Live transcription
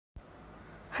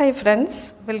Hi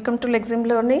friends, welcome to Lexeme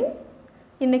learning.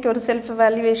 இன்னைக்கு ஒரு self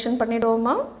evaluation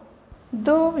பண்ணிடுவோமா?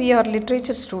 Though we are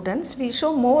literature students, we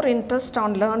show more interest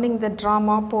on learning the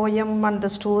drama, poem and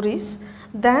the stories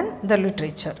than the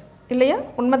literature. இல்லையா?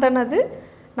 உண்மைதானே அது?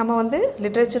 நம்ம வந்து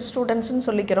literature ஸ்டூடெண்ட்ஸ்னு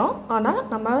சொல்லிக்கிறோம். ஆனால்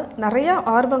நம்ம நிறையா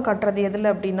ஆர்வம் காட்டுறது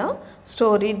எதில் அப்படின்னா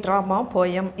ஸ்டோரி, ட்ராமா,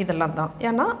 போயம் இதெல்லாம் தான்.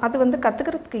 ஏன்னா அது வந்து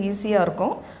கற்றுக்கிறதுக்கு ஈஸியாக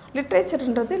இருக்கும்.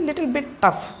 லிட்ரேச்சர்ன்றது லிட்டில் பிட்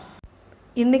டஃப்.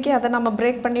 இன்றைக்கி அதை நம்ம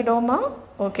break பண்ணிவிடுவோமா?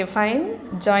 Okay fine,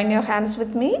 join your hands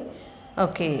with me.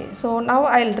 Okay, so now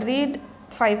I will read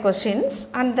 5 questions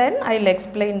and then I will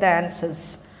explain the answers.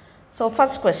 So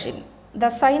first question, the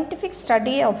scientific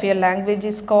study of your language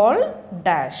is called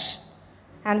dash.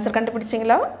 Answer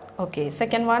கண்டுபிடிச்சிங்களா? Okay,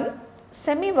 second one,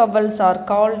 semi vowels are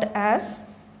called as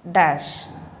dash.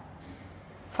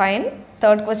 Fine.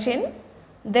 Third question,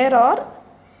 there are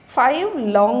 5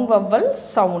 long vowel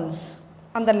sounds.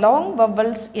 அந்த long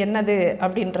vowels என்னது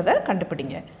அப்படின்றத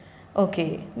கண்டுபிடிங்க. Okay,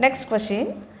 next question,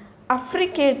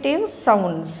 affricative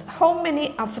sounds. How many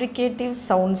affricative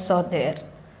sounds are there?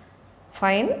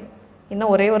 Fine.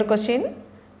 இன்னும் ஒரே ஒரு question,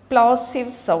 plosive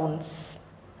sounds.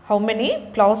 How many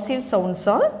plosive sounds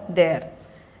are there?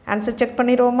 Answer check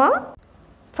பண்ணிடுவோமா?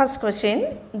 First question,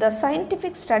 the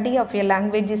scientific study of a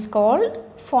language is called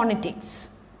phonetics.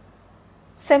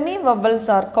 Semi vowels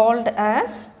are called as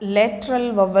lateral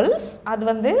vowels. அது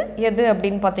வந்து எது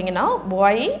அப்படின்னு பார்த்தீங்கன்னா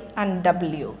Y and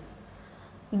W.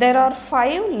 There are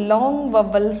 5 long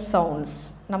vowel sounds.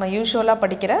 நம்ம யூஷுவலாக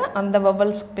படிக்கிற அந்த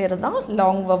vowels பேர் தான்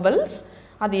long vowels.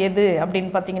 அது எது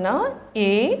அப்படின்னு பார்த்தீங்கன்னா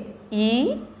A, E,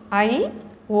 I,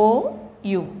 O,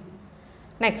 U.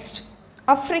 Next,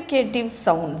 affricative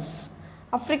sounds.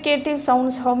 Affricative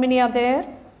sounds, how many are there?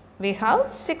 We have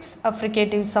 6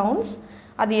 affricative sounds.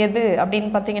 அது எது அப்படின்னு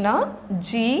பார்த்தீங்கன்னா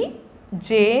G,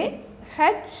 J,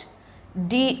 H,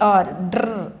 DR, dr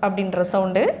அப்படின்ற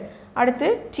சவுண்டு. அடுத்து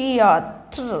TR,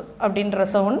 tr அப்படின்ற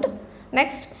sound.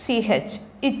 Next CH,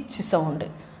 ich sound.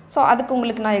 So அதுக்கு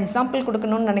உங்களுக்கு நான் எக்ஸாம்பிள்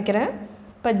கொடுக்கணும்னு நினைக்கிறேன்.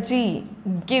 இப்போ G,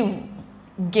 give,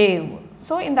 gave.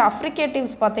 ஸோ இந்த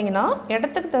அஃப்ரிகேட்டிவ்ஸ் பார்த்தீங்கன்னா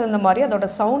இடத்துக்கு தகுந்த மாதிரி அதோட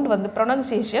சவுண்ட் வந்து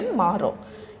ப்ரொனன்சியேஷன் மாறும்.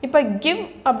 இப்போ கிவ்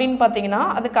அப்படின்னு பார்த்தீங்கன்னா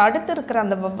அதுக்கு அடுத்து இருக்கிற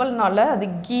அந்த வவ்வல்னால அது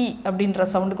கி அப்படின்ற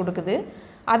சவுண்டு கொடுக்குது.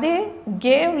 அதே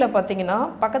கேவில் பார்த்தீங்கன்னா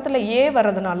பக்கத்தில் ஏ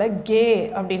வர்றதுனால கே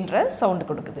அப்படின்ற சவுண்டு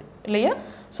கொடுக்குது இல்லையா?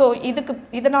 ஸோ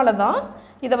இதனால தான்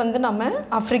இதை வந்து நம்ம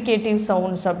அஃப்ரிகேட்டிவ்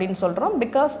சவுண்ட்ஸ் அப்படின்னு சொல்கிறோம்.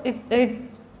 Because it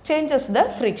changes the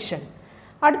friction.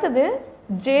 அடுத்தது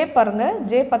ஜே பாருங்கள்.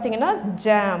 ஜே பார்த்தீங்கன்னா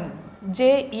ஜாம். ஜே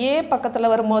ஏ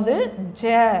பக்கத்தில் வரும்போது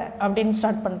ஜ அப்படின்னு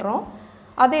ஸ்டார்ட் பண்ணுறோம்.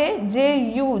 அதே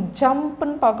ஜேயு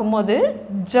ஜம்ப்னு பார்க்கும்போது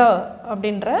ஜ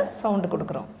அப்படின்ற சவுண்டு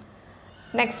கொடுக்குறோம்.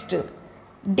 நெக்ஸ்ட்டு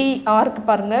டிஆருக்கு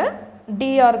பாருங்கள்.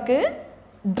 டிஆருக்கு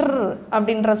ட்ர்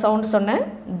அப்படின்ற சவுண்டு சொன்னேன்.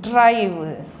 ட்ரைவ்.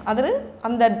 அது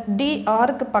அந்த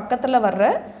டிஆருக்கு பக்கத்தில் வர்ற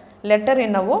லெட்டர்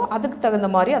என்னவோ அதுக்கு தகுந்த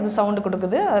மாதிரி அது சவுண்டு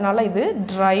கொடுக்குது. அதனால் இது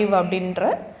ட்ரைவ்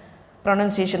அப்படின்ற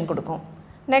ப்ரொனன்சியேஷன் கொடுக்கும்.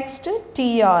 நெக்ஸ்ட்டு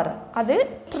டிஆர், அது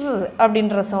ட்ர்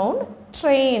அப்படின்ற சவுண்ட்.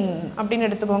 ட்ரெயின் அப்படின்னு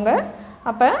எடுத்துக்கோங்க.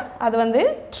 அப்போ அது வந்து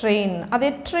ட்ரெயின்.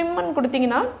 அதே ட்ரிம்னு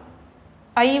கொடுத்தீங்கன்னா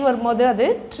ஐ வரும்போது அது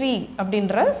ட்ரீ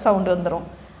அப்படின்ற சவுண்டு வந்துடும்.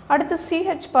 அடுத்து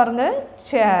சிஹெச் பாருங்கள்,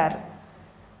 சேர்.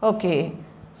 ஓகே,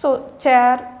 ஸோ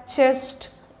சேர், செஸ்ட்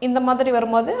இந்த மாதிரி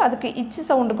வரும்போது அதுக்கு இச்சு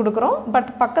சவுண்டு கொடுக்குறோம். பட்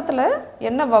பக்கத்தில்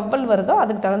என்ன வவ்வல் வருதோ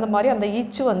அதுக்கு தகுந்த மாதிரி அந்த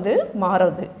இச்சு வந்து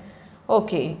மாறுது.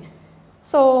 ஓகே,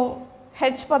 ஸோ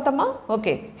ஹெச் பார்த்தோமா?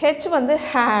 ஓகே, ஹெச் வந்து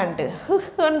ஹேண்டு,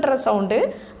 ஹுன்ற சவுண்டு.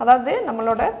 அதாவது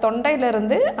நம்மளோட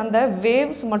தொண்டையிலேருந்து அந்த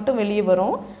வேவ்ஸ் மட்டும் வெளியே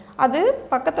வரும். அது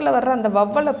பக்கத்தில் வர்ற அந்த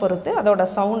வவ்வலை பொறுத்து அதோட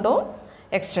சவுண்டும்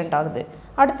எக்ஸ்டெண்ட் ஆகுது.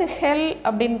 அடுத்து ஹெல்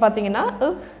அப்படின்னு பார்த்தீங்கன்னா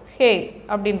ஹே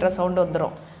அப்படின்ற சவுண்டு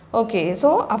வந்துடும். ஓகே, ஸோ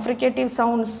அஃப்ரிகேட்டிவ்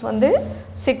சவுண்ட்ஸ் வந்து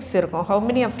 6 இருக்கும். ஹவு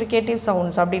மெனி அஃப்ரிகேட்டிவ்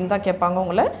சவுண்ட்ஸ் அப்படின்னு தான் கேட்பாங்க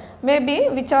உங்களை. மேபி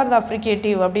விச் ஆர் த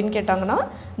அஃப்ரிகேட்டிவ் அப்படின்னு கேட்டாங்கன்னா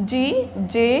G,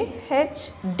 J, H,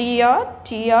 TR,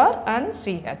 TR and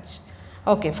CH.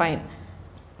 Okay fine.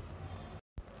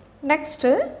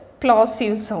 Next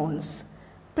ப்ளாசிவ் sounds.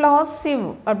 ப்ளாசிவ்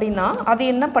அப்படின்னா அது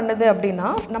என்ன பண்ணுது அப்படின்னா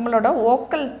நம்மளோட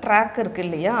வோக்கல் ட்ராக் இருக்குது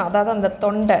இல்லையா? அதாவது அந்த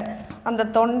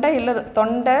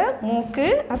தொண்டை, மூக்கு,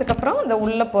 அதுக்கப்புறம் அந்த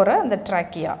உள்ளே போகிற அந்த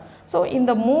ட்ராக்கியா. ஸோ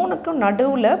இந்த 3க்கும்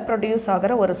நடுவில் ப்ரொடியூஸ்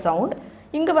ஆகிற ஒரு சவுண்ட்.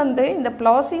 இங்கே வந்து இந்த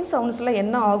ப்ளாசிவ் சவுண்ட்ஸில்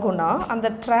என்ன ஆகும்னா அந்த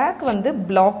ட்ராக் வந்து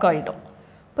பிளாக் ஆகிடும்.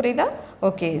 புரியுதா?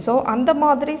 ஓகே, ஸோ அந்த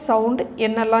மாதிரி சவுண்ட்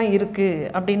என்னெல்லாம் இருக்குது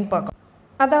அப்படின்னு பார்க்கலாம்.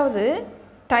 அதாவது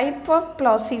டைப் ஆஃப்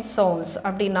ப்ளாசிவ் சவுண்ட்ஸ்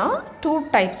அப்படின்னா 2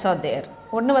 types ஆர் தேர்.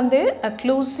 ஒன்று வந்து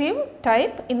அக்ளூசிவ்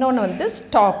டைப், இன்னொன்று வந்து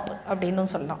ஸ்டாப் அப்படின்னு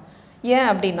சொல்லலாம். ஏன்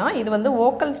அப்படின்னா இது வந்து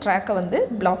வோக்கல் ட்ராக்கை வந்து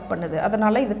பிளாக் பண்ணுது.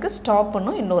 அதனால் இதுக்கு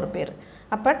ஸ்டாப்னு இன்னொரு பேர்.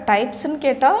 அப்போ டைப்ஸ்ன்னு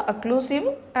கேட்டால் அக்ளூசிவ்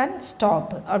அண்ட்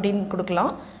ஸ்டாப் அப்படின்னு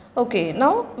கொடுக்கலாம். Okay,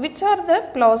 now which are the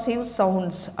plosive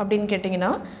sounds அப்படின்னு கேட்டிங்கன்னா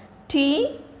T,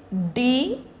 D,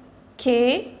 K,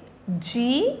 G,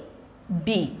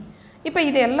 B. இப்போ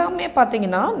இது எல்லாமே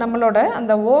பார்த்தீங்கன்னா நம்மளோட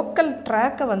அந்த வோக்கல்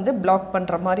ட்ராக்கை வந்து பிளாக்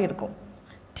பண்ணுற மாதிரி இருக்கும்.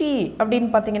 T அப்படின்னு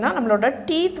பார்த்தீங்கன்னா நம்மளோட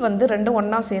டீத் வந்து ரெண்டும்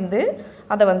ஒன்றா சேர்ந்து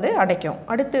அதை வந்து அடைக்கும்.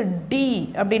 அடுத்து D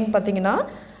அப்படின்னு பார்த்தீங்கன்னா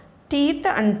டீத்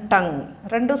அண்ட் டங்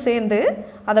ரெண்டும் சேர்ந்து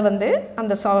அதை வந்து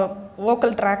அந்த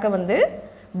வோக்கல் ட்ராக்கை வந்து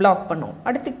பிளாக் பண்ணும்.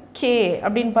 அடுத்து K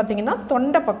அப்படின்னு பார்த்தீங்கன்னா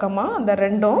தொண்டை பக்கமாக அந்த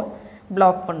ரெண்டும்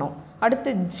பிளாக் பண்ணும்.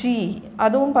 அடுத்து G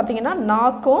அதுவும் பார்த்தீங்கன்னா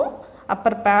நாக்கும்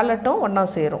அப்பர் பேலட்டும் ஒன்றா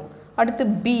சேரும். அடுத்து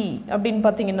B அப்படின்னு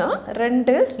பார்த்தீங்கன்னா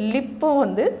ரெண்டு லிப்பும்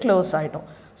வந்து க்ளோஸ் ஆகிடும்.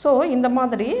 ஸோ இந்த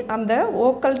மாதிரி அந்த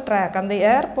வோக்கல் ட்ராக் அந்த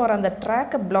ஏர் போகிற அந்த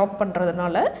ட்ராக்கை பிளாக்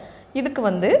பண்ணுறதுனால இதுக்கு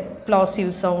வந்து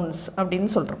ப்ளாசிவ் சவுண்ட்ஸ்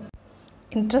அப்படின்னு சொல்கிறோம்.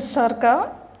 இன்ட்ரெஸ்டாக இருக்கா?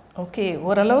 ஓகே,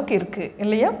 ஓரளவுக்கு இருக்குது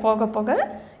இல்லையா? போக போக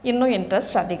இன்னும்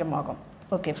இன்ட்ரெஸ்ட் அதிகமாகும்.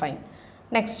 Okay, fine.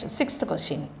 Next 6th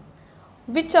question.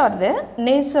 Which are the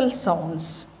nasal sounds?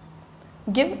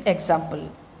 Give example.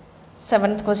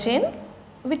 7th question.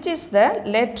 Which is the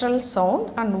lateral sound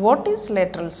and what is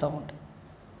lateral sound?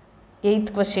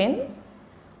 8th question.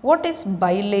 What is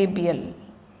bilabial?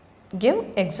 Give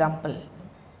example.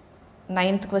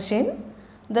 9th question.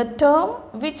 The term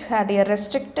which had a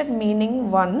restricted meaning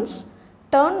once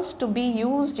turns to be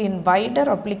used in wider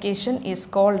application is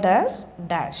called as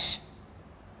dash.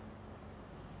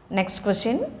 Next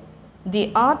question. The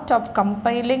art of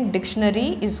compiling dictionary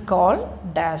is called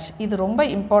dash. இது ரொம்ப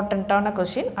இம்பார்ட்டண்ட்டான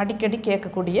question, அடிக்கடி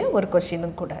கேட்கக்கூடிய ஒரு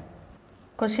கொஷினும் கூட.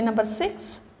 Question number 6.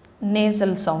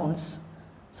 nasal sounds.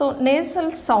 So nasal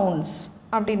sounds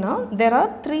அப்படின்னா there are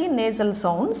 3 nasal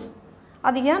sounds.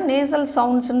 அது ஏன் nasal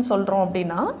soundsன்னு சொல்கிறோம்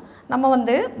அப்படின்னா நம்ம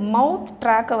வந்து மவுத்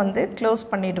ட்ராக்கை வந்து க்ளோஸ்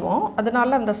பண்ணிவிடுவோம்,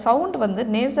 அதனால அந்த சவுண்ட் வந்து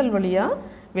நேசல் வழியாக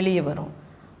வெளியே வரும்.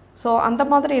 ஸோ அந்த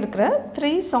மாதிரி இருக்கிற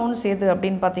 3 சவுண்ட்ஸ் எது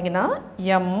அப்படின்னு பார்த்தீங்கன்னா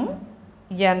எம்,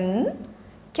 என்,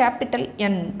 கேபிட்டல்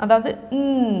என், அதாவது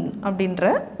அப்படின்ற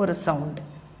ஒரு sound.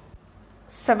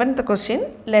 7th question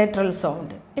lateral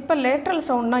sound. இப்போ லேட்ரல்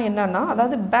சவுண்ட்னா என்னென்னா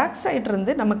அதாவது பேக் சைடு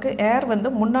இருந்து நமக்கு ஏர் வந்து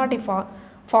முன்னாடி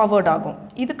ஃபார்வர்ட் ஆகும்.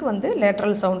 இதுக்கு வந்து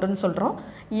லேட்ரல் சவுண்டுன்னு சொல்கிறோம்.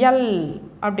 எல்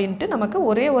அப்படின்ட்டு நமக்கு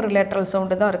ஒரே ஒரு லேட்ரல்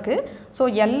சவுண்டு தான் இருக்குது. ஸோ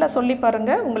எல்லை சொல்லி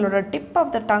பாருங்கள், உங்களோட டிப்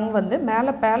ஆஃப் த டங் வந்து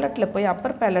மேலே பேலட்டில் போய்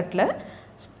அப்பர் பேலட்டில்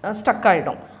ஸ்டக்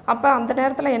ஆகிடும். அப்போ அந்த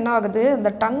நேரத்தில் என்ன ஆகுது, அந்த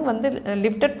டங் வந்து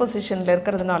லிஃப்டட் பொசிஷனில்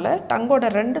இருக்கிறதுனால டங்கோட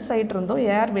 2 சைடு இருந்தும்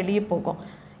ஏர் வெளியே போகும்.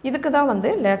 இதுக்கு தான் வந்து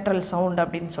லேட்ரல் சவுண்ட்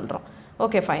அப்படின்னு சொல்கிறோம்.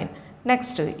 Okay, fine.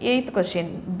 Next 8th question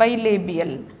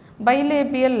பைலேபியல்.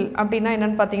 பைலேபியல் அப்படின்னா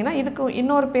என்னென்னு பார்த்தீங்கன்னா இதுக்கு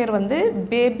இன்னொரு பேர் வந்து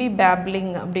பேபி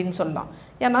பேப்லிங் அப்படின்னு சொல்லலாம்.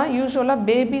 ஏன்னா யூஸ்வலாக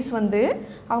பேபிஸ் வந்து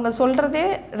அவங்க சொல்கிறதே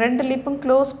 2 லிப்பும்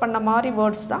க்ளோஸ் பண்ண மாதிரி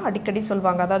வேர்ட்ஸ் தான் அடிக்கடி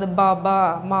சொல்லுவாங்க. அதாவது பாபா,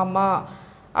 மாமா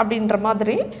அப்படின்ற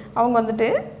மாதிரி அவங்க வந்துட்டு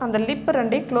அந்த லிப்பு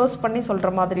 2ஐயும் க்ளோஸ் பண்ணி சொல்கிற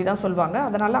மாதிரி தான் சொல்லுவாங்க.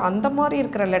 அதனால் அந்த மாதிரி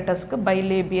இருக்கிற லெட்டர்ஸ்க்கு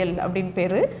பைலேபியல் அப்படின்னு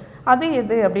பேர். அது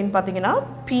எது அப்படின்னு பார்த்தீங்கன்னா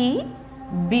B,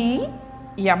 B,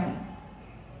 M.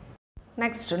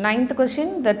 Next 9th question.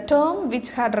 The term which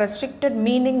had restricted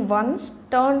meaning once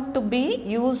turned to be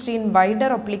used in wider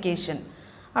application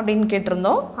அப்படின்னு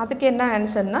கேட்டிருந்தோம். அதுக்கு என்ன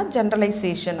ஆன்சர்னா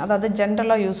ஜென்ரலைசேஷன், அதாவது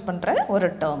ஜென்ரலாக யூஸ் பண்ணுற ஒரு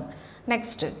term.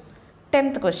 Next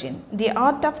 10th question. The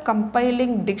art of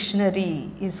compiling dictionary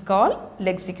is called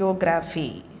lexicography.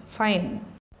 Fine.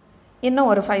 இன்னும்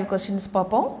ஒரு 5 questions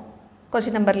பார்ப்போம்.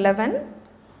 Question number 11.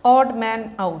 Odd man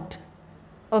out.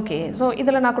 Okay, so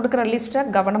இதில் நான் கொடுக்குற லிஸ்ட்டை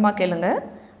கவனமாக கேளுங்க.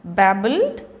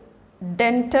 babbled,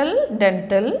 dental,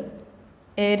 dental,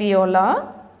 areola,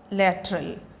 lateral.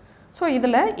 So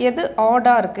இதில் எது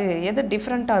ஆடாக இருக்குது, எது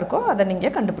டிஃப்ரெண்ட்டாக இருக்கோ அதை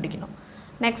நீங்கள் கண்டுபிடிக்கணும்.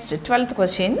 Next 12th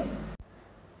question.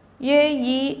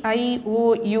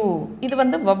 AEIOU இது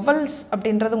வந்து வவல்ஸ்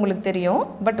அப்படின்றது உங்களுக்கு தெரியும்.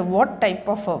 But what type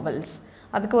of vowels,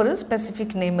 அதுக்கு ஒரு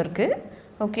ஸ்பெசிஃபிக் நேம் இருக்குது.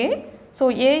 Okay, so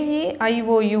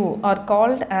AEIOU are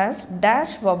called as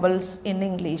dash vowels in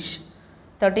English.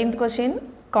 13th question.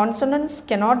 Consonants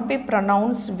cannot be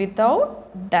pronounced without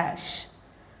dash.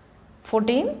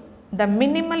 14. The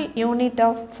minimal unit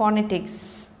of phonetics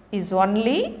is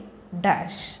only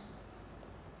dash.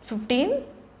 15.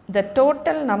 The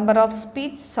total number of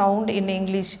speech sound in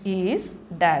English is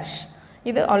dash.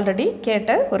 இது already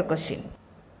கேட்ட ஒரு question.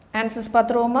 Answers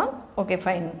பார்த்துருவோமா? Okay,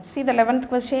 fine. See the 11th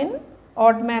question.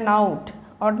 Odd man out.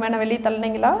 Odd man வெளியே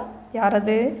தள்ளினீங்களா? யார்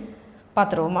அது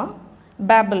பார்த்துருவோமா?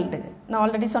 Babbled. நான்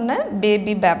already சொன்னேன்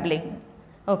baby பேப்லிங்.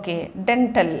 Okay,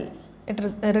 dental it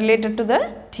is related to the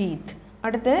teeth.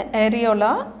 அடுத்து areola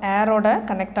ஏரோட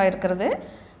connect ஆகிருக்கிறது.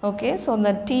 Okay, so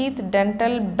இந்த டீத்,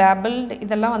 டென்டல், பேபிள்டு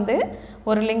இதெல்லாம் வந்து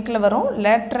ஒரு லிங்கில் வரும்.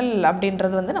 லேட்ரல்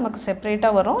அப்படின்றது வந்து நமக்கு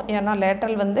செப்ரேட்டாக வரும். ஏன்னா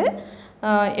லேட்ரல் வந்து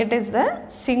it is the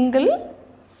single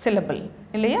syllable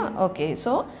இல்லையா? Okay,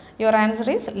 so your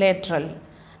answer is lateral.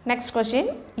 Next question,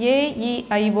 A, E,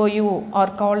 I, O, U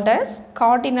are called as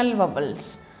cardinal vowels.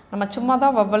 நம்ம சும்மா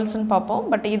தான் vowelsன்னு பார்ப்போம்,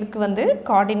 பட் இதுக்கு வந்து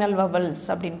cardinal vowels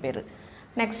அப்படின்னு பேர்.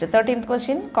 Next, 13th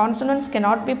question, consonants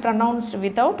cannot be pronounced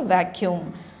without vacuum.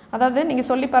 அதாவது நீங்கள்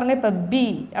சொல்லி பாருங்கள், இப்போ B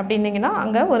அப்படின்னீங்கன்னா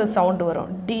அங்கே ஒரு சவுண்டு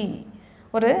வரும், D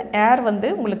ஒரு ஏர் வந்து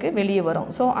உங்களுக்கு வெளியே வரும்.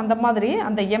 ஸோ அந்த மாதிரி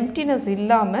அந்த எம்டினஸ்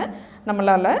இல்லாமல்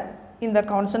நம்மளால் இந்த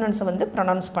கான்சனன்ட்ஸை வந்து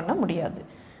ப்ரொனவுன்ஸ் பண்ண முடியாது.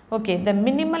 Okay, the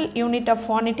minimal unit of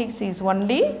ஃபானிட்டிக்ஸ் is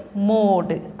only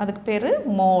mode, அதுக்கு பேர்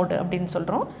மோடு அப்படின்னு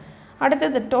சொல்கிறோம்.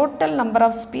 அடுத்தது total number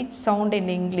of speech sound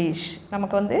in English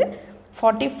நமக்கு வந்து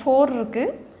 44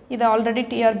 இருக்குது. இது ஆல்ரெடி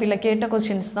டிஆர்பியில் கேட்ட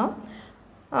கொஸ்டின்ஸ் தான்.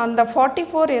 அந்த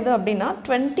 44 எது அப்படின்னா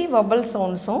 20 வவல்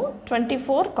சவுண்ட்ஸும்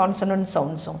 24 கான்சனன்ட்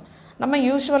சவுண்ட்ஸும். நம்ம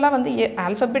யூஸ்வலாக வந்து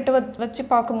ஆல்ஃபபெட்டை வச்சு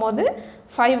பார்க்கும்போது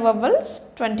 5 வவல்ஸ்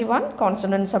 21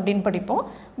 கான்சனன்ட்ஸ் அப்படின்னு படிப்போம்.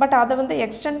 பட் அதை வந்து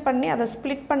எக்ஸ்டெண்ட் பண்ணி அதை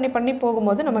ஸ்ப்ளிட் பண்ணி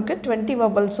போகும்போது நமக்கு 20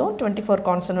 வவல்ஸும் 24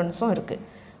 கான்சனன்ட்ஸும் இருக்குது.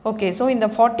 ஓகே, ஸோ இந்த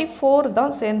 44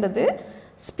 தான் சேர்ந்தது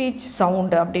ஸ்பீச்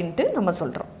சவுண்டு அப்படின்ட்டு நம்ம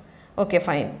சொல்கிறோம். Okay,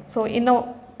 fine. ஸோ இன்னும்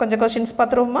கொஞ்சம் questions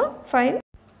பார்த்துருவோமா? Fine.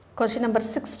 Question number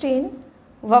 16,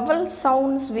 vowel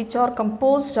sounds which are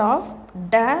composed of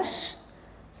dash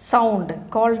sound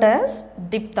called as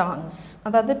diphthongs.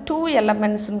 அதாவது 2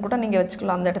 elements கூட நீங்கள்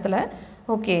வச்சுக்கலாம் அந்த இடத்துல.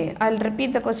 Okay, I'll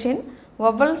repeat the question.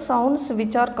 Vowel sounds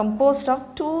which are composed of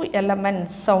 2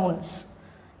 elements sounds.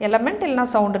 Element இல்லைனா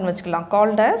soundன்னு வச்சுக்கலாம்,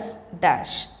 called as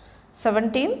dash.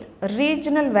 17th,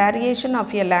 regional variation of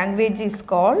a language is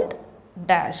called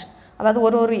dash. அதாவது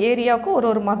ஒரு ஏரியாவுக்கும்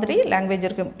ஒரு மாதிரி லாங்குவேஜ்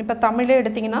இருக்கும். இப்போ தமிழே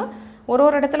எடுத்திங்கன்னா ஒரு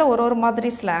இடத்துல ஒரு மாதிரி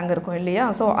ஸ்லாங் இருக்கும் இல்லையா?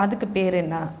 ஸோ அதுக்கு பேர்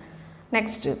என்ன?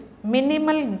 Next,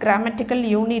 minimal grammatical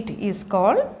unit is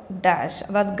called dash.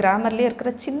 அதாவது கிராமர்லேயே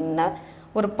இருக்கிற சின்ன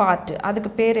ஒரு பார்ட்டு, அதுக்கு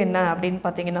பேர் என்ன அப்படின்னு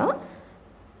பார்த்தீங்கன்னா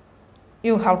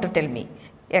you have to tell me.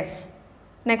 S.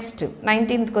 Next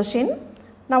 19th question,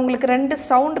 நான் உங்களுக்கு 2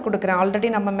 சவுண்டு கொடுக்குறேன். ஆல்ரெடி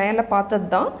நம்ம மேலே பார்த்தது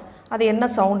தான். அது என்ன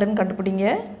சவுண்டுன்னு கண்டுபிடிங்க.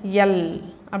 எல்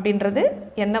அப்படின்றது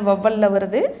என்ன வவ்வலில்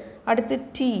வருது, அடுத்து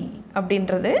டி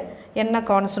அப்படின்றது என்ன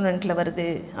கான்சனண்ட்டில் வருது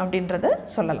அப்படின்றத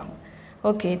சொல்லலாம்.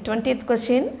 Okay, 20th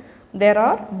question, there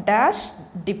are dash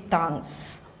diphthongs.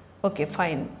 Okay,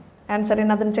 fine. Answer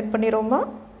என்னதுன்னு check பண்ணிடுவோமா?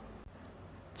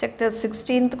 Check the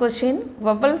 16th question.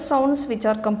 Vowel sounds which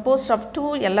are composed of 2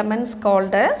 elements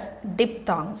called as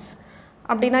diphthongs.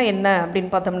 அப்படின்னா என்ன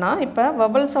அப்படின்னு பார்த்தோம்னா, இப்போ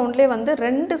vowel soundலே வந்து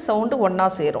 2 சவுண்டு ஒன்றா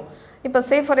சேரும். இப்போ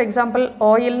சே ஃபார் எக்ஸாம்பிள்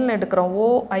ஆயில்னு எடுக்கிறோம்,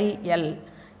 OIL.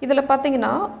 இதில்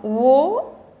பார்த்தீங்கன்னா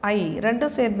OI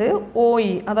ரெண்டும் சேர்ந்து OI,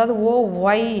 அதாவது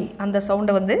OY அந்த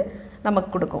சவுண்டை வந்து நமக்கு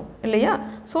கொடுக்கும் இல்லையா?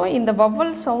 ஸோ இந்த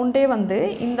வவ்வல் சவுண்டே வந்து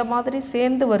இந்த மாதிரி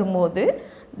சேர்ந்து வரும்போது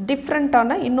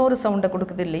டிஃப்ரெண்ட்டான இன்னொரு சவுண்டை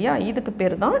கொடுக்குது இல்லையா? இதுக்கு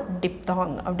பேர் தான்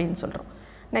டிப்தாங் அப்படின்னு சொல்கிறோம்.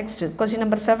 Next question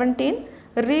number 17,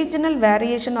 regional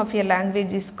variation of a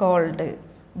language is called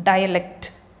dialect.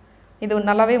 இது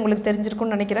நல்லாவே உங்களுக்கு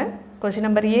தெரிஞ்சிருக்கும்னு நினைக்கிறேன். Question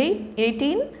number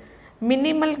 18,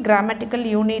 minimal grammatical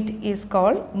unit is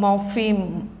called morpheme.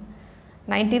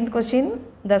 19th question,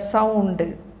 the sound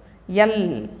L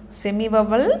semi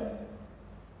vowel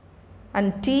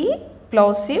and T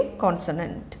plosive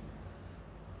consonant.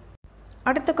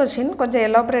 அடுத்த கொஷின் கொஞ்சம்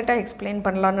எலாபரேட்டாக explain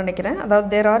பண்ணலான்னு நினைக்கிறேன். அதாவது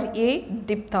there are 8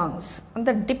 diphthongs. அந்த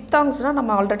டிப்தாங்ஸ்னால்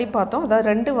நம்ம ஆல்ரெடி பார்த்தோம், அதாவது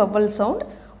 2 வவ்வல் சவுண்ட்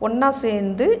ஒன்றா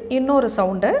சேர்ந்து இன்னொரு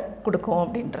சவுண்டை கொடுக்கும்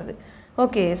அப்படின்றது.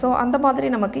 ஓகே, ஸோ அந்த மாதிரி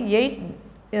நமக்கு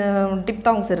 8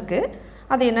 டிப்தாங்ஸ் இருக்குது.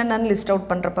 அது என்னென்னு லிஸ்ட் அவுட்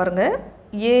பண்ணுற பாருங்கள்.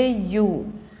 AU,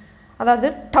 அதாவது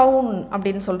டவுன்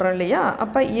அப்படின்னு சொல்கிறோம் இல்லையா?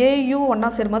 அப்போ AU ஒன்றா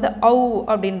சேரும்போது அவு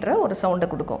அப்படின்ற ஒரு சவுண்டை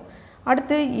கொடுக்கும்.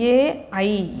 அடுத்து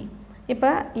AI. இப்போ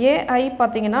AI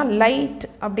பார்த்தீங்கன்னா லைட்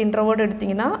அப்படின்ற வேர்டு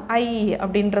எடுத்திங்கன்னா ஐ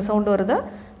அப்படின்ற சவுண்டு வருதா?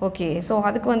 ஓகே, ஸோ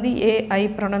அதுக்கு வந்து AI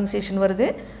ப்ரொனன்சியேஷன் வருது.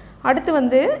 அடுத்து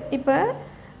வந்து இப்போ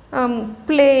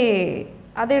ப்ளே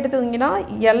அதை எடுத்துக்கிங்கன்னா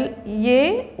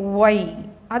LAY,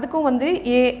 அதுக்கும் வந்து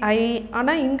AI.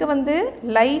 ஆனால் இங்கே வந்து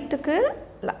லைட்டுக்கு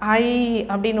ஐ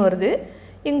அப்படின்னு வருது,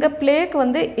 இங்கே ப்ளேக்கு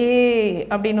வந்து ஏ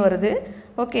அப்படின்னு வருது.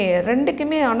 ஓகே,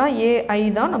 ரெண்டுக்குமே ஆனால் AI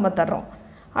தான் நம்ம தர்றோம்.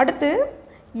 அடுத்து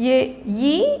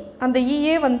இ, அந்த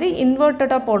இஏ வந்து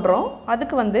இன்வெர்ட்டடாக போடுறோம்,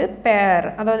 அதுக்கு வந்து பேர்,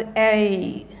 அதாவது ஐ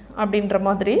அப்படின்ற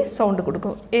மாதிரி சவுண்டு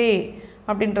கொடுக்கும். ஏ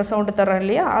அப்படின்ற சவுண்டு தர்றோம்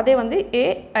இல்லையா? அதே வந்து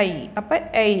ஏஐ, அப்போ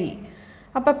ஐ.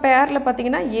 அப்போ பேரில்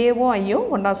பார்த்தீங்கன்னா ஏவும் ஐயும்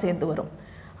ஒன்றா சேர்ந்து வரும்.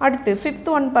 அடுத்து 5th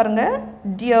ஒன் பாருங்கள்,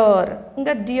 டியர்.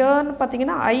 இங்கே டியர்னு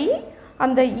பார்த்தீங்கன்னா ஐ,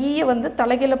 அந்த ஈயை வந்து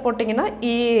தலைகீழ போட்டிங்கன்னா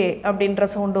ஏ அப்படின்ற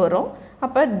சவுண்டு வரும்.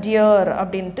 அப்போ டியர்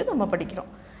அப்படின்ட்டு நம்ம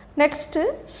படிக்கிறோம். நெக்ஸ்ட்டு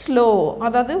ஸ்லோ,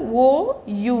 அதாவது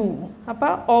OU, அப்போ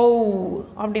ஓ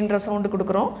அப்படின்ற சவுண்டு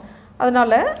கொடுக்குறோம்.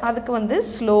 அதனால் அதுக்கு வந்து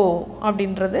ஸ்லோ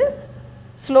அப்படின்றது,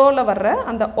 ஸ்லோவில் வர்ற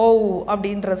அந்த ஓ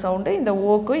அப்படின்ற சவுண்டு இந்த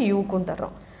ஓக்கும் யூக்கும்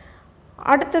தர்றோம்.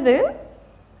 அடுத்தது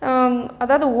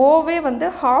அதாவது ஓவே வந்து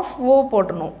ஹாஃப் ஓ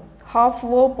போடணும். half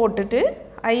O போட்டுட்டு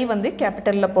I வந்து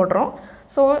கேபிட்டலில் போடுறோம்.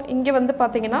 ஸோ இங்கே வந்து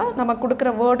பார்த்திங்கன்னா நம்ம கொடுக்குற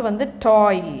வேர்டு வந்து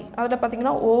டாய், அதில்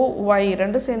பார்த்திங்கன்னா OY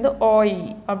ரெண்டும் சேர்ந்து ஓய்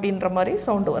அப்படின்ற மாதிரி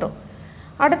சவுண்டு வரும்.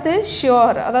 அடுத்து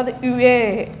ஷியோர், அதாவது யுஏ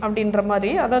அப்படின்ற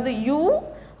மாதிரி, அதாவது யூ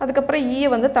அதுக்கப்புறம் ஈயை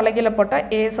வந்து தலைகீழ போட்டால்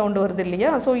ஏ சவுண்டு வருது இல்லையா.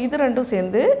 ஸோ இது ரெண்டும்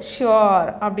சேர்ந்து ஷியோர்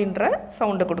அப்படின்ற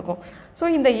சவுண்டு கொடுக்கும். ஸோ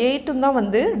இந்த 8 தான்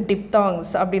வந்து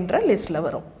டிப்தாங்ஸ் அப்படின்ற லிஸ்ட்டில்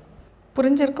வரும்.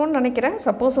 புரிஞ்சிருக்கும்னு நினைக்கிறேன்.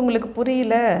 சப்போஸ் உங்களுக்கு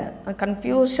புரியல,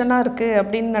 கன்ஃபியூஷனாக இருக்குது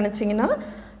அப்படின்னு நினச்சிங்கன்னா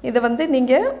இதை வந்து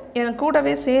நீங்கள் என்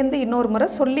கூடவே சேர்ந்து இன்னொரு முறை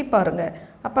சொல்லி பாருங்கள்.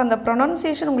 அப்போ அந்த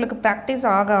ப்ரொனன்சியேஷன் உங்களுக்கு ப்ராக்டிஸ்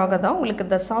ஆக ஆக தான் உங்களுக்கு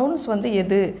இந்த சவுண்ட்ஸ் வந்து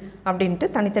எது அப்படின்ட்டு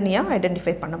தனித்தனியாக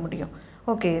ஐடென்டிஃபை பண்ண முடியும்.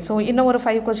 ஓகே, ஸோ இன்னும் ஒரு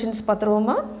 5 கொஷின்ஸ்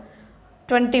பார்த்துருவோமா?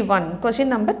 21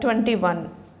 question number 21.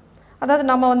 அதாவது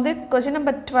நம்ம வந்து கொஷின்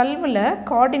நம்பர் 12ல்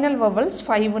கார்டினல் வவல்ஸ்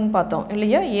 5ன்னு பார்த்தோம்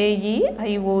இல்லையா,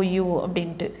 AEIOU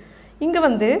அப்படின்ட்டு. இங்கே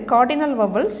வந்து கார்டினல்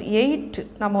வவல்ஸ் 8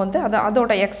 நம்ம வந்து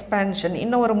அதோட எக்ஸ்பேன்ஷன்,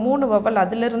 இன்னும் ஒரு 3 வவல்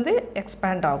அதிலிருந்து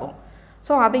எக்ஸ்பேண்ட் ஆகும்.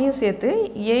 ஸோ அதையும் சேர்த்து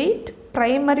 8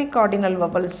 ப்ரைமரி கார்டினல்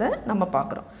வவல்ஸை நம்ம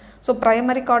பார்க்குறோம். So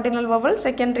primary cardinal vowel,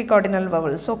 secondary cardinal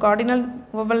vowels. So cardinal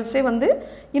வவல்ஸே வந்து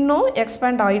இன்னும்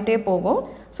எக்ஸ்பேண்ட் ஆகிட்டே போகும்.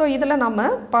 ஸோ இதில் நம்ம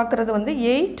பார்க்குறது வந்து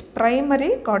 8 ப்ரைமரி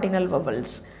கார்டினல்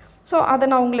வவல்ஸ். ஸோ அதை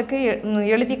நான் உங்களுக்கு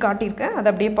எழுதி காட்டியிருக்கேன், அதை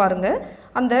அப்படியே பாருங்கள்.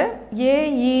 அந்த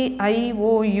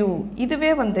AEIOU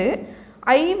இதுவே வந்து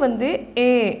I வந்து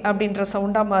A அப்படின்ற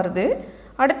சவுண்டாக மாறுது.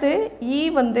 அடுத்து E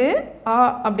வந்து A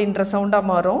அப்படின்ற சவுண்டாக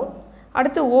மாறும்.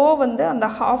 அடுத்து O வந்து அந்த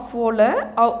ஹாஃப் ஓவில்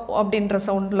அப்படின்ற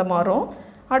சவுண்டில் மாறும்.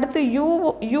 அடுத்து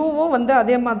யூவும் வந்து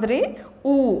அதே மாதிரி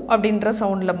ஊ அப்படின்ற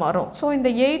சவுண்டில் மாறும். ஸோ இந்த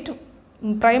 8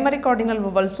 ப்ரைமரி கார்டினல்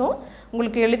வவல்ஸும்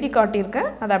உங்களுக்கு எழுதி காட்டியிருக்கேன்,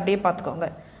 அதை அப்படியே பார்த்துக்கோங்க.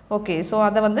 ஓகே, ஸோ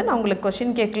அதை வந்து நான் உங்களுக்கு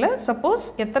கொஷின் கேட்கல. சப்போஸ்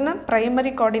எத்தனை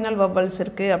ப்ரைமரி கார்டினல் வவல்ஸ்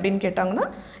இருக்குது அப்படின்னு கேட்டாங்கன்னா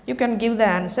you can give the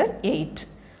answer 8.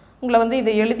 உங்களை வந்து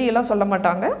இதை எழுதியெல்லாம் சொல்ல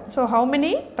மாட்டாங்க. So how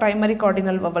many primary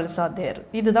cardinal vowels R தேர்,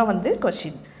 இதுதான் வந்து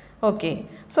question. Okay,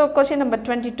 so question number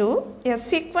 22. A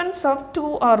sequence of 2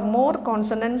 or more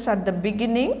consonants at the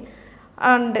beginning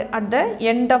and at the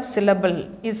end of syllable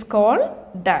is called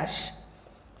dash.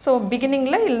 So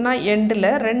பிகினிங்கில் இல்லைனா எண்டில்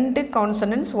 2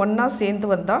 consonants ஒன்றா சேர்ந்து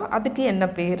வந்தால் அதுக்கு என்ன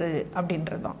பேர்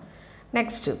அப்படின்றது தான்.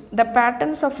 Next, the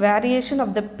patterns of variation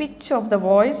of the pitch of the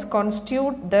voice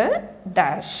constitute the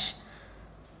dash.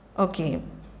 Okay,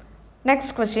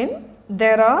 next question.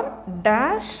 There are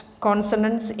dash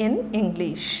consonants in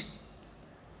English.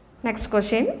 Next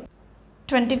question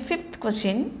 25th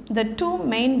question. The 2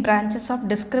 main branches of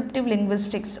descriptive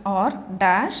linguistics are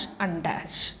dash and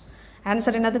dash.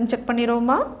 Answer என்னதுன்னு check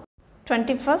பண்ணிடுவோமா?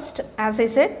 21st, as I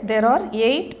said, there are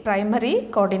 8 primary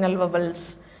cardinal vowels.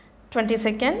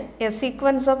 22nd, a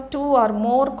sequence of 2 or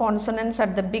more consonants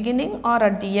at the beginning or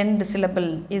at the end syllable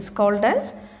is called as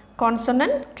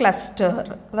consonant cluster.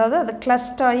 அதாவது அது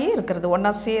cluster ஆகி இருக்கிறது,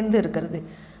 ஒன்றா சேர்ந்து இருக்கிறது.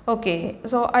 Okay,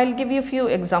 so I'll give you few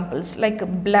examples like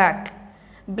black.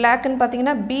 பிளாக்னு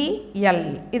பார்த்தீங்கன்னா BL,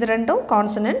 இது ரெண்டும்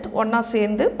கான்சனன்ட் ஒன்றா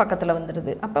சேர்ந்து பக்கத்தில்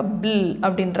வந்துடுது, அப்போ பில்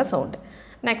அப்படின்ற சவுண்டு.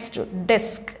 நெக்ஸ்ட்டு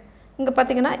டெஸ்க், இங்கே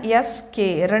பார்த்தீங்கன்னா SK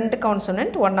 2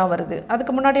 கான்சனன்ட் ஒன்றா வருது.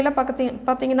 அதுக்கு முன்னாடியெல்லாம்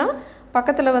பார்த்தீங்கன்னா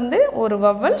பக்கத்தில் வந்து ஒரு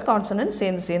வவல் கான்சனன்ட்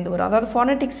சேர்ந்து வரும். அதாவது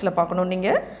ஃபோனட்டிக்ஸில் பார்க்கணும்,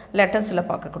 நீங்கள் லெட்டர்ஸில்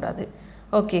பார்க்கக்கூடாது.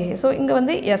 ஓகே, ஸோ இங்கே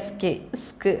வந்து SK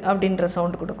ஸ்க்கு அப்படின்ற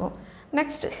சவுண்டு கொடுக்கும்.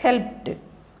 நெக்ஸ்ட் ஹெல்ப்டு,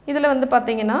 இதில் வந்து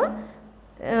பார்த்தீங்கன்னா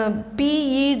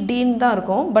PEDன்னு தான்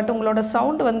இருக்கும், பட் உங்களோட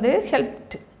சவுண்டு வந்து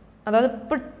ஹெல்ப்ட், அதாவது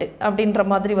பிட் அப்படின்ற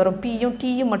மாதிரி வரும். பியும்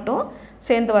டீயும் மட்டும்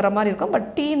சேர்ந்து வர மாதிரி இருக்கும், பட்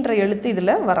டீன்ற எழுத்து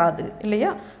இதில் வராது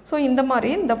இல்லையா. ஸோ இந்த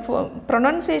மாதிரி இந்த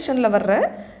ப்ரொனன்சியேஷனில் வர்ற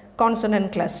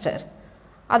கான்சனன்ட் கிளஸ்டர்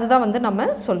அதுதான் வந்து நம்ம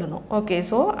சொல்லணும். ஓகே,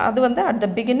 ஸோ அது வந்து அட் த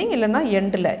பிகினிங் இல்லைனா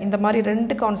எண்டில் இந்த மாதிரி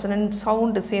 2 கான்சனன்ட்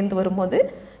சவுண்டு சேர்ந்து வரும்போது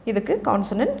இதுக்கு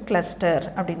கான்சனன்ட் கிளஸ்டர்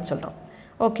அப்படின்னு சொல்கிறோம்.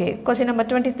 Okay, question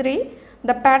number 23.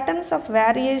 The patterns of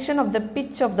variation of the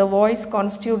pitch of the voice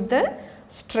constitute the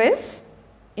stress,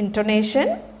 intonation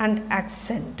and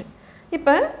accent.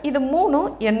 இப்போ இது மூணும்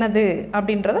என்னது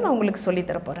அப்படின்றத நான் உங்களுக்கு சொல்லி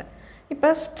தர போகிறேன்.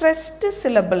 இப்போ ஸ்ட்ரெஸ்டு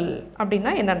சிலபிள்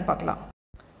அப்படின்னா என்னன்னு பார்க்கலாம்.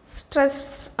 ஸ்ட்ரெஸ்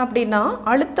அப்படின்னா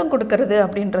அழுத்தம் கொடுக்கறது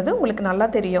அப்படின்றது உங்களுக்கு நல்லா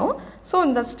தெரியும். ஸோ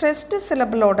இந்த ஸ்ட்ரெஸ்டு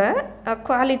சிலபிளோட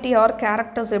குவாலிட்டி ஆர்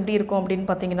கேரக்டர்ஸ் எப்படி இருக்கும் அப்படின்னு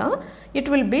பார்த்தீங்கன்னா இட்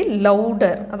வில் பி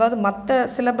லவுடர், அதாவது மற்ற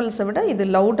சிலபிள்ஸை விட இது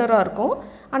லவுடராக இருக்கும்.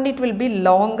 And it will be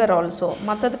longer also,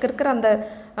 மற்றதுக்கு இருக்கிற அந்த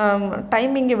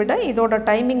டைமிங்கை விட இதோட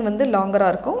டைமிங் வந்து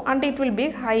லாங்கராக இருக்கும். And it will be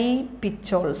high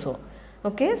pitch also.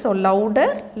 Okay, so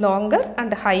louder, longer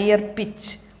and higher pitch.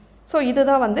 So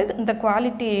இதுதான் வந்து இந்த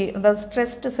குவாலிட்டி, இந்த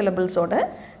stressed சிலபிள்ஸோட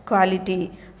quality.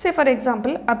 Say for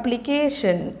example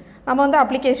application நம்ம வந்து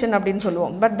அப்ளிகேஷன் அப்படின்னு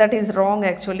சொல்லுவோம். But that is wrong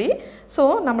actually. So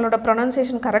நம்மளோட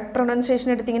ப்ரொனன்சியேஷன் கரெக்ட்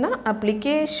ப்ரொனன்சியேஷன் எடுத்திங்கன்னா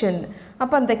அப்ளிகேஷன்.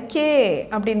 அப்போ அந்த கே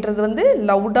அப்படின்றது வந்து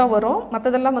லவுடாக வரும்,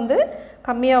 மற்றதெல்லாம் வந்து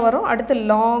கம்மியாக வரும், அடுத்து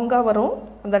லாங்காக வரும்,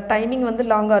 அந்த டைமிங் வந்து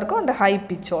லாங்காக இருக்கும், and high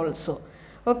pitch also.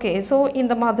 Okay, so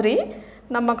இந்த மாதிரி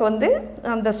நமக்கு வந்து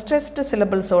அந்த ஸ்ட்ரெஸ்டு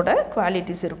சிலபிள்ஸோட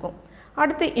குவாலிட்டிஸ் இருக்கும்.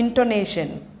 அடுத்து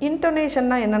இன்டோனேஷன்.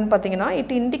 இன்டோனேஷன்னா என்னென்னு பார்த்தீங்கன்னா,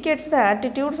 it indicates the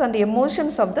attitudes and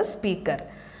emotions of the speaker.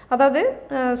 அதாவது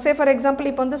சே ஃபார் எக்ஸாம்பிள்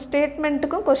இப்போ வந்து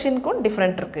ஸ்டேட்மெண்ட்டுக்கும் கொஷினுக்கும்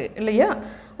டிஃப்ரெண்ட் இருக்குது இல்லையா?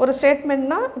 ஒரு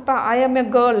ஸ்டேட்மெண்ட்னா இப்போ ஐ ஆம் எ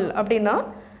கேர்ள் அப்படின்னா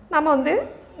நம்ம வந்து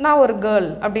நான் ஒரு கேர்ள்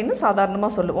அப்படின்னு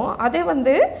சாதாரணமாக சொல்லுவோம். அதே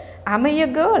வந்து am I a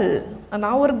girl,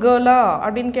 நான் ஒரு கேர்ளா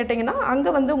அப்படின்னு கேட்டிங்கன்னா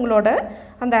அங்கே வந்து உங்களோட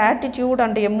அந்த ஆட்டிடியூட்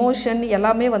அண்ட் எமோஷன்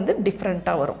எல்லாமே வந்து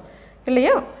டிஃப்ரெண்ட்டாக வரும்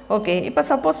இல்லையா? ஓகே, இப்போ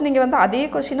சப்போஸ் நீங்கள் வந்து அதே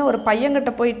கொஷினை ஒரு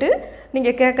பையன்கிட்ட போயிட்டு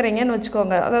நீங்கள் கேட்குறீங்கன்னு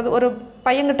வச்சுக்கோங்க. அதாவது ஒரு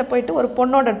பையன்கிட்ட போயிட்டு ஒரு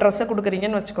பொண்ணோட ட்ரெஸ்ஸை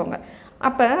கொடுக்குறீங்கன்னு வச்சுக்கோங்க.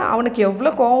 அப்போ அவனுக்கு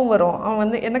எவ்வளோ கோபம் வரும். அவன்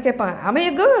வந்து என்ன கேட்பான், am I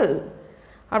a girl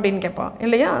அப்படின்னு கேட்பான்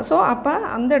இல்லையா? ஸோ அப்போ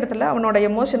அந்த இடத்துல அவனோட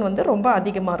எமோஷன் வந்து ரொம்ப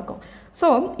அதிகமாக இருக்கும். ஸோ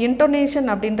இன்டோனேஷன்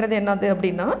அப்படின்றது என்னது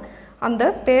அப்படின்னா, அந்த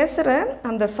பேசுகிற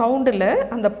அந்த சவுண்டில்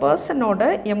அந்த பர்சனோட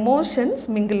எமோஷன்ஸ்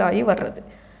மிங்கிள் ஆகி வர்றது.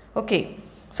 ஓகே,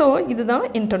 ஸோ இதுதான்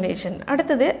இன்டோனேஷன்.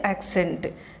 அடுத்தது ஆக்சென்ட்.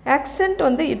 ஆக்சென்ட்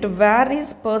வந்து it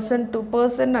varies person to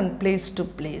person and place to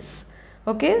place.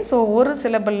 Okay, so ஒரு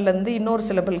சிலபிள்லேருந்து இன்னொரு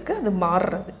சிலபிளுக்கு அது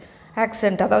மாறுறது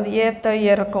ஆக்சென்ட். அதாவது ஏற்ற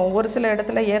இறக்கம், ஒரு சில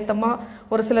இடத்துல ஏற்றமாக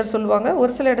ஒரு சிலர் சொல்லுவாங்க,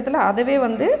 ஒரு சில இடத்துல அதுவே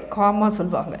வந்து காமாக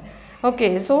சொல்லுவாங்க. Okay,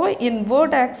 so in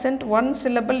word accent one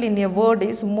syllable in a word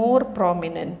is more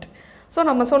prominent. So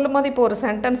நம்ம சொல்லும் போது இப்போ ஒரு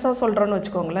சென்டென்ஸாக சொல்கிறோன்னு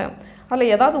வச்சுக்கோங்களேன்,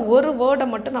 அதில் ஏதாவது ஒரு வேர்டை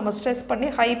மட்டும் நம்ம ஸ்ட்ரெஸ் பண்ணி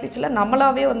ஹை பிச்சில்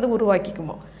நம்மளாவே வந்து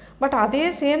உருவாக்கிக்குமோ. பட் அதே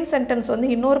சேம் சென்டென்ஸ் வந்து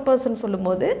இன்னொரு பர்சன்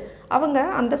சொல்லும்போது அவங்க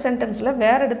அந்த சென்டென்ஸில்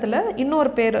வேறு இடத்துல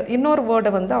இன்னொரு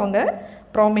வேர்டை வந்து அவங்க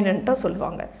ப்ராமினெண்ட்டாக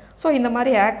சொல்லுவாங்க. ஸோ இந்த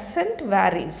மாதிரி ஆக்சென்ட்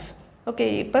வேரிஸ். ஓகே,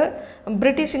 இப்போ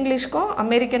பிரிட்டிஷ் இங்கிலீஷ்க்கும்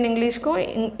அமெரிக்கன் இங்கிலீஷ்க்கும்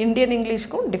இந்தியன்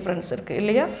இங்கிலீஷ்க்கும் டிஃப்ரென்ஸ் இருக்குது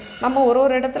இல்லையா? நம்ம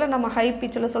ஒரு இடத்துல நம்ம ஹை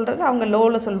பிச்சில் சொல்கிறது அவங்க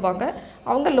லோவில் சொல்லுவாங்க,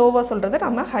 அவங்க லோவாக சொல்கிறது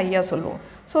நம்ம ஹையாக சொல்லுவோம்.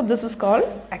 So this is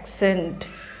called accent.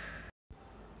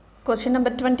 Question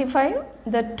number 25.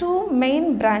 The two main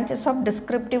branches of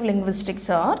descriptive linguistics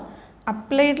are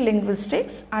applied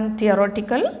linguistics and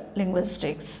theoretical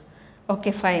linguistics.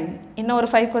 Okay, fine. இன்னும் ஒரு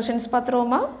 5 questions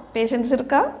பார்த்துருவோமா? Patience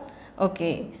இருக்கா?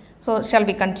 Okay. So, shall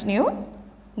we continue?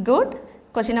 Good.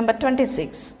 Question number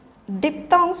 26.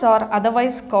 Diphthongs are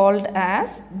otherwise called as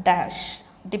dash.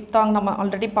 Diphthong நம்ம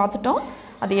already பார்த்துட்டோம்,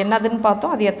 அது என்னதுன்னு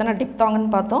பார்த்தோம், அது எத்தனை டிப்தாங்னு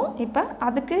பார்த்தோம். இப்போ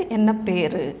அதுக்கு என்ன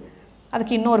பேர்,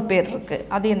 அதுக்கு இன்னொரு பேர் இருக்குது,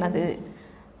 அது என்னது?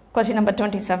 Question number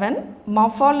 27.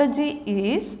 Morphology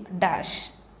is dash.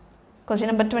 Question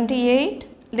number 28.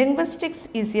 Linguistics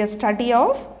is a study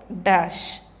of dash.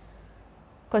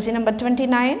 Question number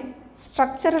 29.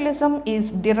 Structuralism is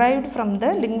derived from the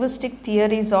linguistic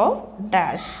theories of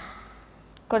dash.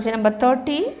 Question number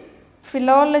 30.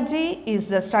 Philology is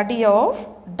the study of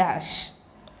dash.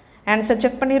 Answer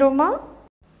check பண்ணிரோமா?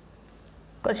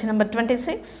 Question number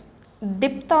 26.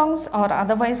 Diphthongs are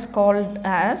otherwise called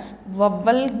as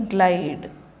vowel glide.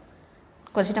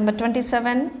 Question number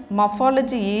 27.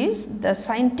 Morphology is the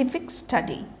scientific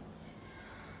study.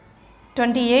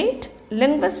 28.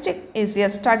 Linguistic is a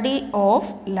study of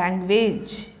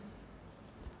language.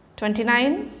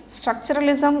 29.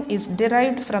 Structuralism is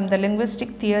derived from the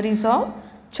linguistic theories of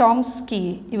Chomsky.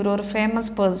 இவர் ஒரு famous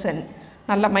person,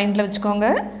 நல்ல மைண்டில் வச்சுக்கோங்க.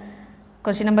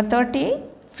 Question number 30.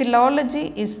 Philology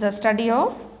is the study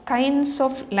of kinds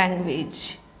of language.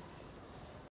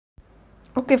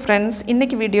 Okay friends,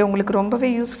 இன்றைக்கி video உங்களுக்கு ரொம்பவே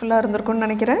யூஸ்ஃபுல்லாக இருந்திருக்கும்னு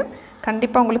நினைக்கிறேன்.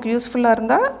 கண்டிப்பாக உங்களுக்கு யூஸ்ஃபுல்லாக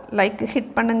இருந்தால் லைக்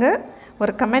ஹிட் பண்ணுங்கள்,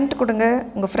 ஒரு கமெண்ட் கொடுங்க,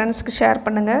 உங்கள் ஃப்ரெண்ட்ஸ்க்கு ஷேர்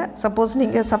பண்ணுங்கள். சப்போஸ்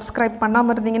நீங்கள் சப்ஸ்கிரைப்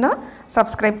பண்ணாமல் இருந்தீங்கன்னா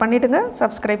சப்ஸ்கிரைப் பண்ணிவிடுங்க,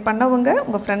 சப்ஸ்கிரைப் பண்ணவங்க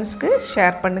உங்கள் ஃப்ரெண்ட்ஸ்க்கு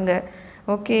ஷேர் பண்ணுங்கள்.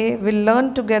 Okay, will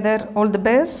learn together. All the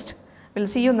best.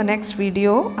 We'll see you in the next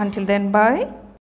video. Until then, bye.